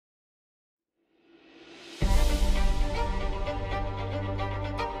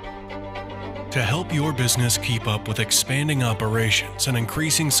To help your business keep up with expanding operations and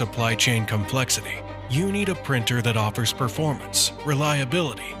increasing supply chain complexity, you need a printer that offers performance,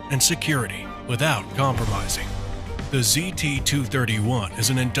 reliability, and security without compromising. The ZT231 is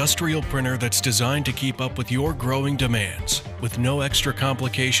an industrial printer that's designed to keep up with your growing demands with no extra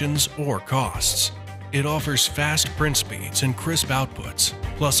complications or costs. It offers fast print speeds and crisp outputs,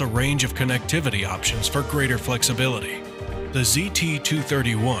 plus a range of connectivity options for greater flexibility. The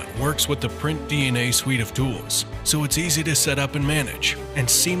ZT231 works with the Print DNA suite of tools, so it's easy to set up and manage, and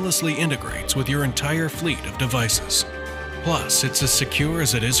seamlessly integrates with your entire fleet of devices. Plus, it's as secure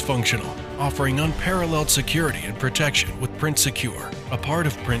as it is functional, offering unparalleled security and protection with Print Secure, a part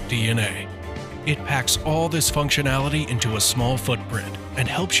of Print DNA. It packs all this functionality into a small footprint and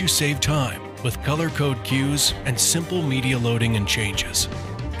helps you save time with color code cues and simple media loading and changes.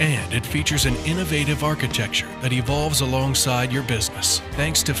 And it features an innovative architecture that evolves alongside your business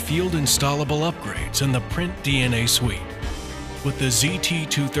thanks to field installable upgrades in the Print DNA suite. With the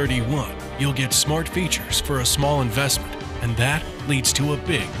ZT231, you'll get smart features for a small investment, and that leads to a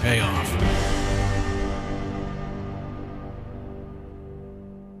big payoff.